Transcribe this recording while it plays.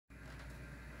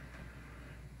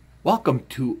Welcome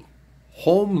to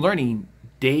Home Learning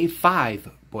Day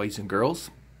 5, boys and girls.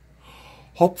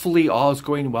 Hopefully all is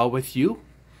going well with you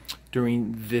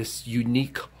during this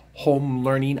unique home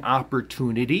learning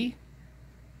opportunity.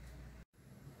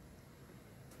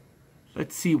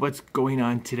 Let's see what's going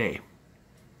on today.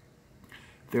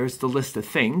 There's the list of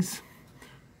things.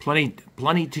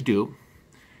 Plenty to do.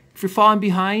 If you're falling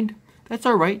behind, that's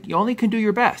all right. You only can do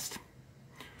your best.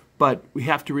 But we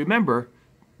have to remember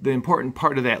the important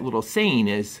part of that little saying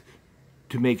is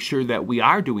to make sure that we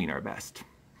are doing our best.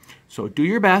 So do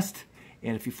your best,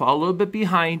 and if you fall a little bit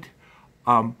behind,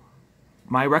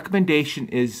 my recommendation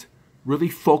is really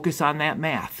focus on that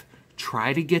math.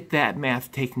 Try to get that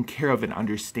math taken care of and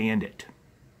understand it.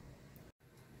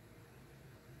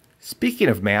 Speaking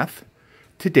of math,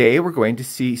 today we're going to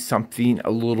see something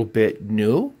a little bit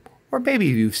new, or maybe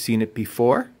you've seen it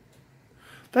before.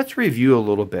 Let's review a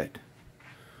little bit.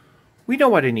 We know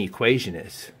what an equation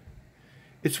is.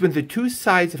 It's when the two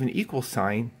sides of an equal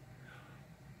sign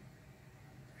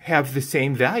have the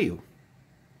same value.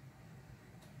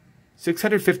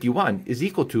 651 is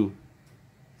equal to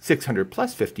 600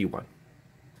 plus 51.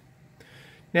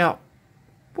 Now,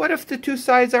 what if the two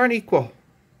sides aren't equal?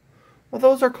 Well,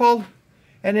 those are called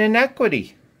an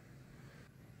inequity.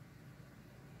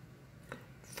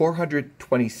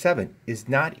 427 is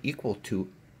not equal to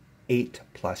 8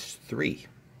 plus 3.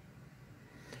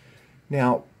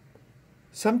 Now,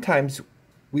 sometimes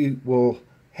we will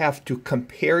have to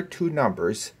compare two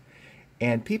numbers,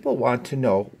 and people want to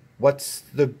know what's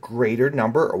the greater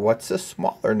number or what's the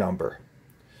smaller number.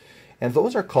 And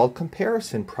those are called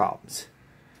comparison problems.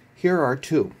 Here are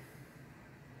two.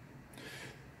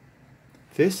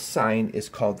 This sign is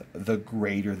called the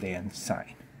greater than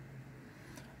sign.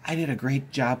 I did a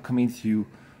great job coming through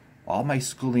all my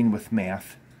schooling with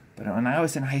math, but when I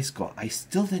was in high school, I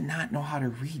still did not know how to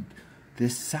read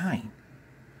this sign.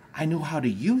 I knew how to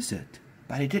use it,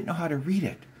 but I didn't know how to read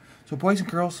it. So boys and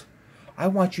girls, I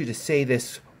want you to say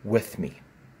this with me.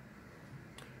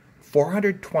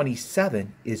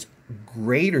 427 is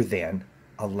greater than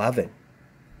 11.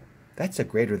 That's a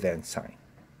greater than sign.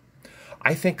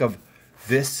 I think of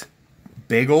this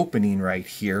big opening right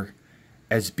here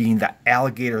as being the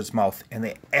alligator's mouth, and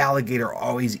the alligator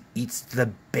always eats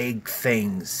the big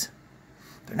things.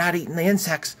 They're not eating the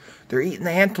insects, they're eating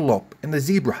the antelope and the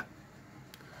zebra.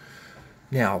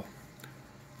 Now,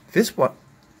 this one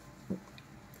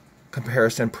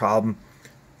comparison problem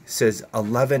says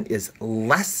 11 is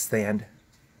less than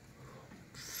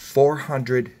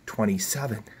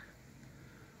 427.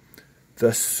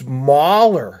 The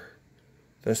smaller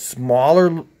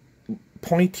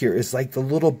point here is like the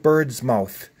little bird's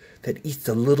mouth that eats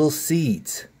the little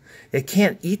seeds. It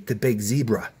can't eat the big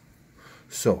zebra.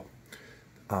 So,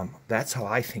 that's how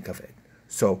I think of it.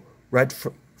 So, read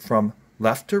from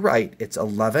left to right, it's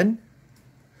 11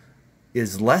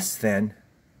 is less than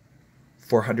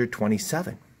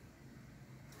 427.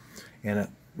 And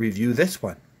review this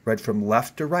one. Read from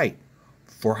left to right,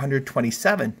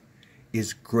 427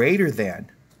 is greater than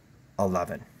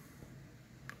 11.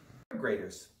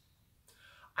 Graders,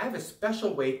 I have a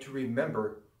special way to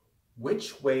remember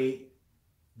which way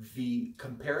the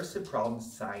comparison problem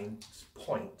signs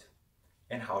point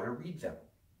and how to read them.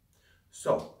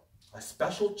 So, a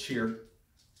special cheer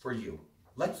for you.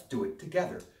 Let's do it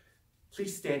together.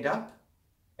 Please stand up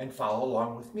and follow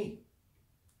along with me.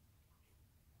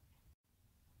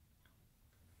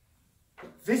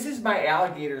 This is my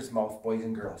alligator's mouth, boys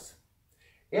and girls.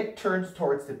 It turns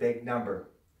towards the big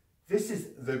number. This is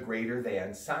the greater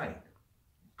than sign.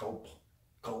 Gulp,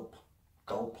 gulp,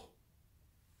 gulp.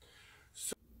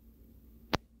 So,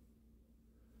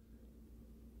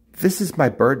 this is my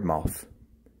bird mouth.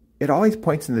 It always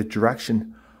points in the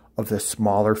direction of the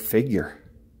smaller figure.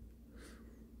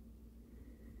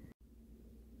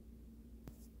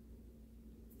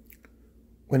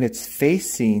 When it's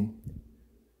facing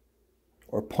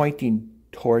or pointing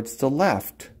towards the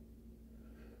left,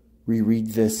 we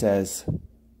read this as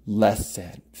less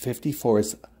than. 54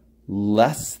 is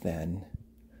less than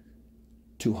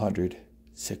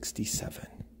 267.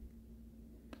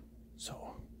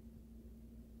 So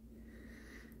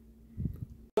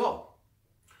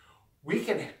we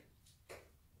can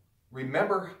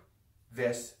remember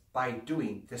this by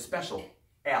doing the special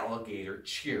alligator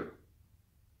cheer.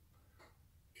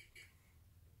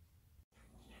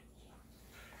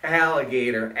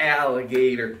 Alligator,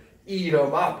 alligator, eat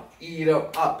 'em up, eat 'em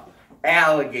up.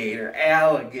 Alligator,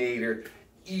 alligator,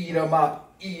 eat 'em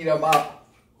up, eat 'em up.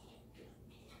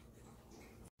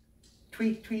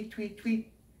 Tweet, tweet, tweet,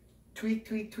 tweet. Tweet,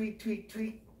 tweet, tweet, tweet,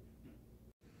 tweet.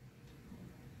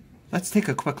 Let's take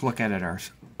a quick look at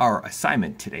our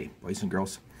assignment today, boys and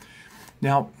girls.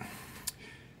 Now,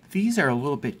 these are a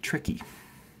little bit tricky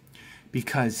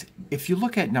because if you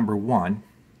look at number 1,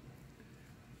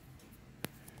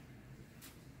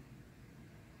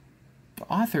 the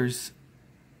authors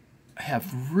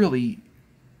have really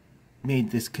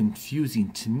made this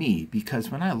confusing to me, because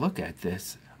when I look at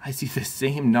this, I see the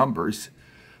same numbers,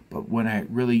 but when I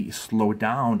really slow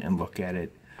down and look at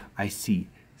it, I see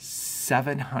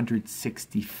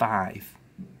 765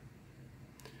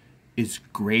 is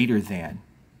greater than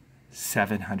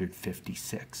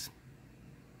 756.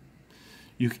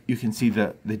 You can see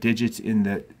the digits in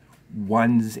the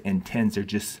 1s and 10s are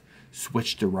just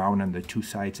switched around on the two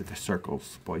sides of the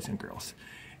circles, boys and girls.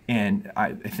 And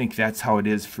I think that's how it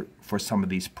is for some of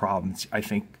these problems. I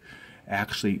think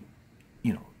actually,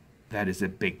 that is a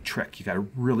big trick. You got to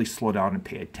really slow down and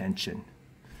pay attention.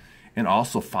 And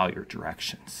also follow your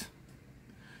directions.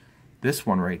 This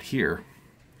one right here,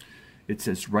 it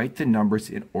says write the numbers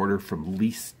in order from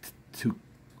least to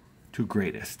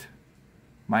greatest.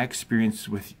 My experience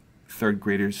with third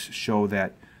graders show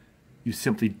that you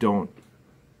simply don't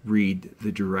read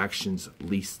the directions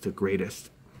least to greatest,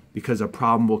 because a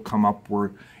problem will come up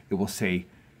where it will say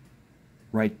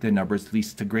write the numbers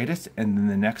least to greatest, and then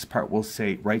the next part will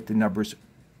say write the numbers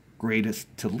greatest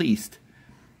to least,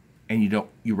 and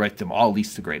you write them all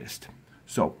least to greatest.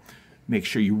 So make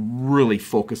sure you really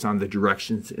focus on the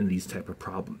directions in these type of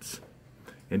problems,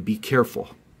 and be careful.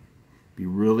 Be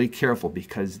really careful,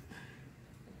 because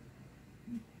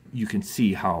you can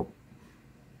see how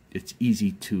it's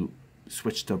easy to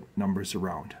switch the numbers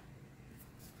around.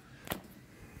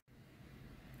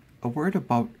 A word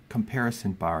about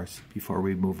comparison bars before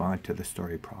we move on to the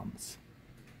story problems.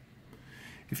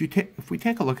 If we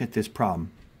take a look at this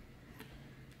problem,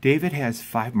 David has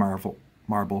 5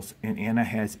 marbles and Anna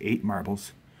has 8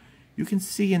 marbles. You can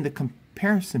see in the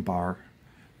comparison bar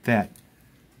that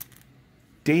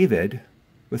David,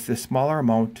 with the smaller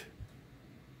amount,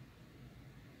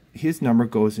 his number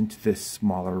goes into this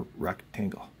smaller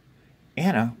rectangle.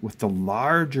 Anna, with the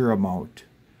larger amount,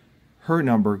 her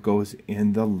number goes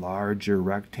in the larger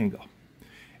rectangle.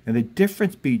 And the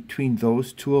difference between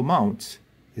those two amounts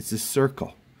is a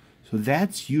circle. So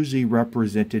that's usually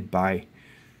represented by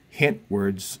hint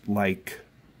words like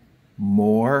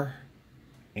more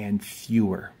and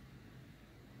fewer.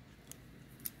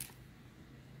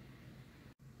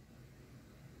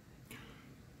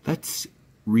 Let's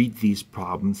read these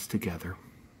problems together.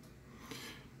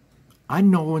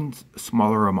 Unknown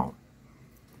smaller amount.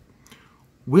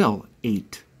 Will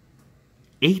ate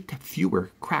 8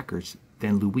 fewer crackers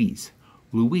than Louise.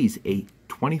 Louise ate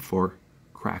 24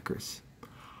 crackers.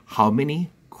 How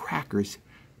many crackers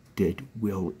did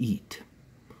Will eat?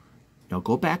 Now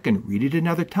go back and read it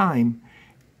another time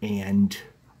and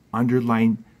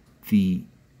underline the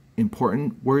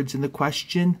important words in the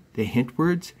question, the hint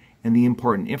words, and the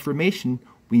important information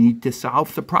we need to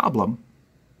solve the problem.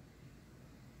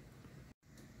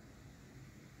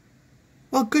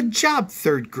 Well, good job,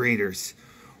 third graders.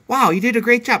 Wow, you did a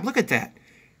great job. Look at that.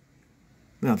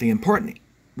 Now, the important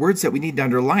words that we need to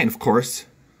underline, of course,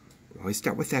 we always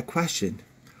start with that question.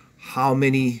 How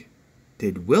many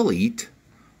did Will eat?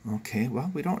 Okay,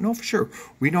 well, we don't know for sure.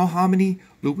 We know how many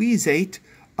Louise ate.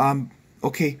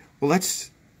 Okay, well,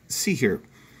 let's see here.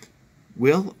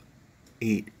 Will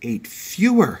ate 8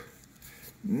 fewer.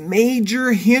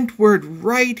 Major hint word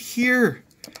right here.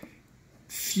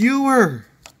 Fewer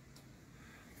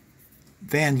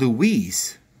than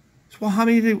Louise. So, well, how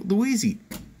many did Louise eat?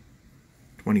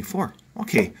 24.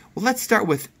 Okay, well, let's start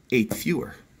with 8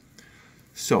 fewer.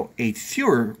 So 8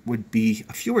 fewer would be,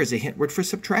 a fewer is a hint word for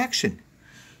subtraction.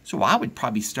 So I would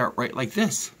probably start right like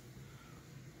this.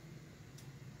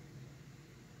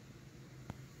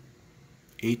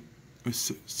 8,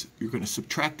 you're going to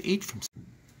subtract 8 from.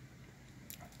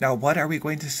 Now, what are we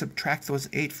going to subtract those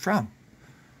 8 from?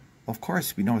 Well, of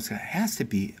course, we know it has to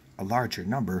be a larger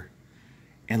number.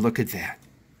 And look at that.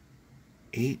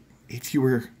 8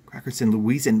 fewer crackers than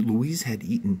Louise, and Louise had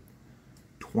eaten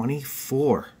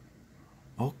 24.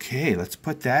 Okay, let's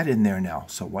put that in there now.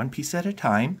 So one piece at a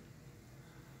time.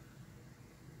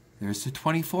 There's the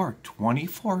 24.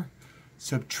 24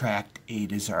 subtract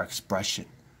 8 is our expression.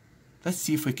 Let's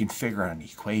see if we can figure out an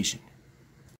equation.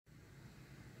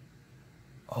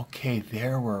 Okay,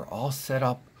 there we're all set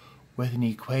up with an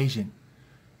equation.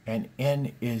 And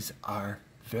n is our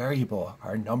variable,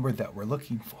 our number that we're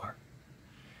looking for.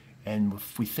 And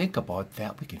if we think about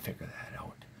that, we can figure that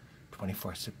out.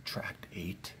 24 subtract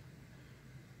 8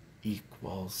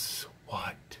 equals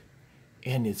what?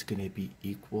 N is going to be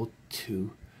equal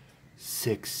to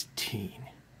 16.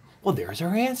 Well, there's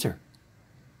our answer.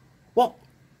 Well,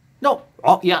 no.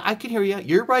 Oh, yeah, I can hear you.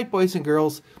 You're right, boys and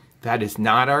girls. That is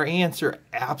not our answer.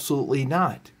 Absolutely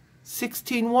not.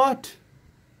 16 what?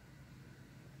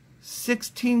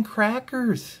 16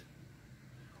 crackers.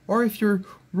 Or if you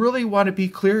really want to be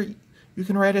clear, you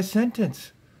can write a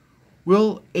sentence.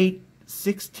 Will ate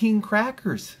 16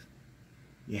 crackers.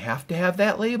 You have to have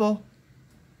that label.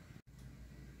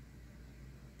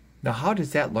 Now, how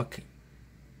does that look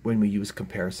when we use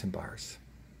comparison bars?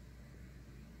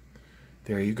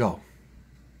 There you go.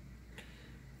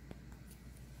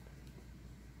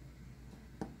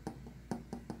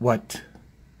 What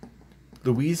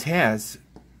Louise has,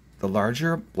 the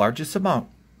largest amount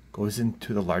goes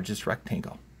into the largest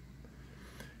rectangle.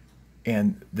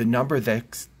 And the number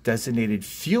that's designated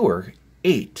fewer,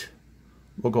 8,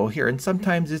 will go here. And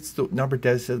sometimes it's the number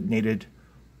designated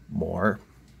more.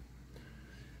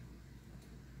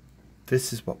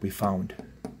 This is what we found,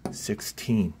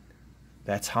 16.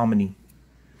 That's how many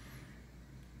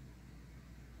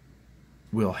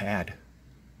Will had.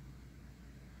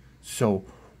 So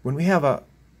when we have a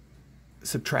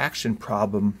subtraction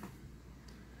problem,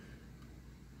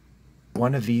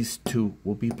 one of these two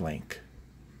will be blank.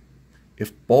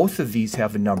 If both of these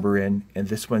have a number in and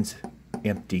this one's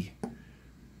empty,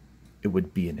 it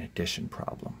would be an addition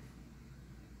problem.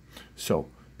 So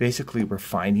basically we're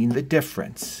finding the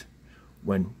difference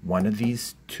when one of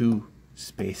these two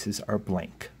spaces are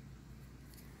blank.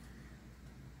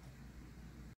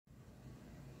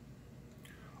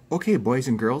 Okay, boys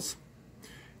and girls,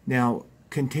 now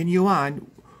continue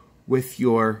on with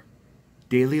your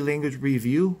daily language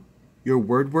review, your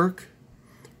word work,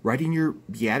 writing your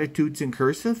Beatitudes in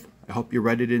cursive. I hope you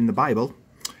read it in the Bible.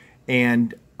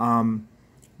 And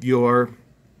your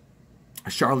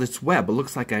Charlotte's Web. It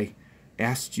looks like I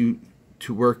asked you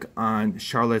to work on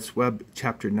Charlotte's Web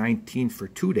chapter 19 for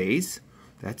 2 days.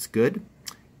 That's good.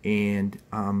 And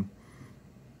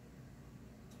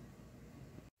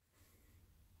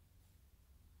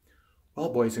well,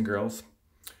 boys and girls,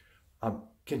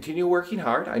 continue working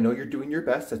hard. I know you're doing your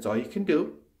best. That's all you can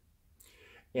do.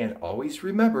 And always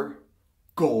remember,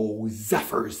 go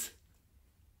Zephyrs!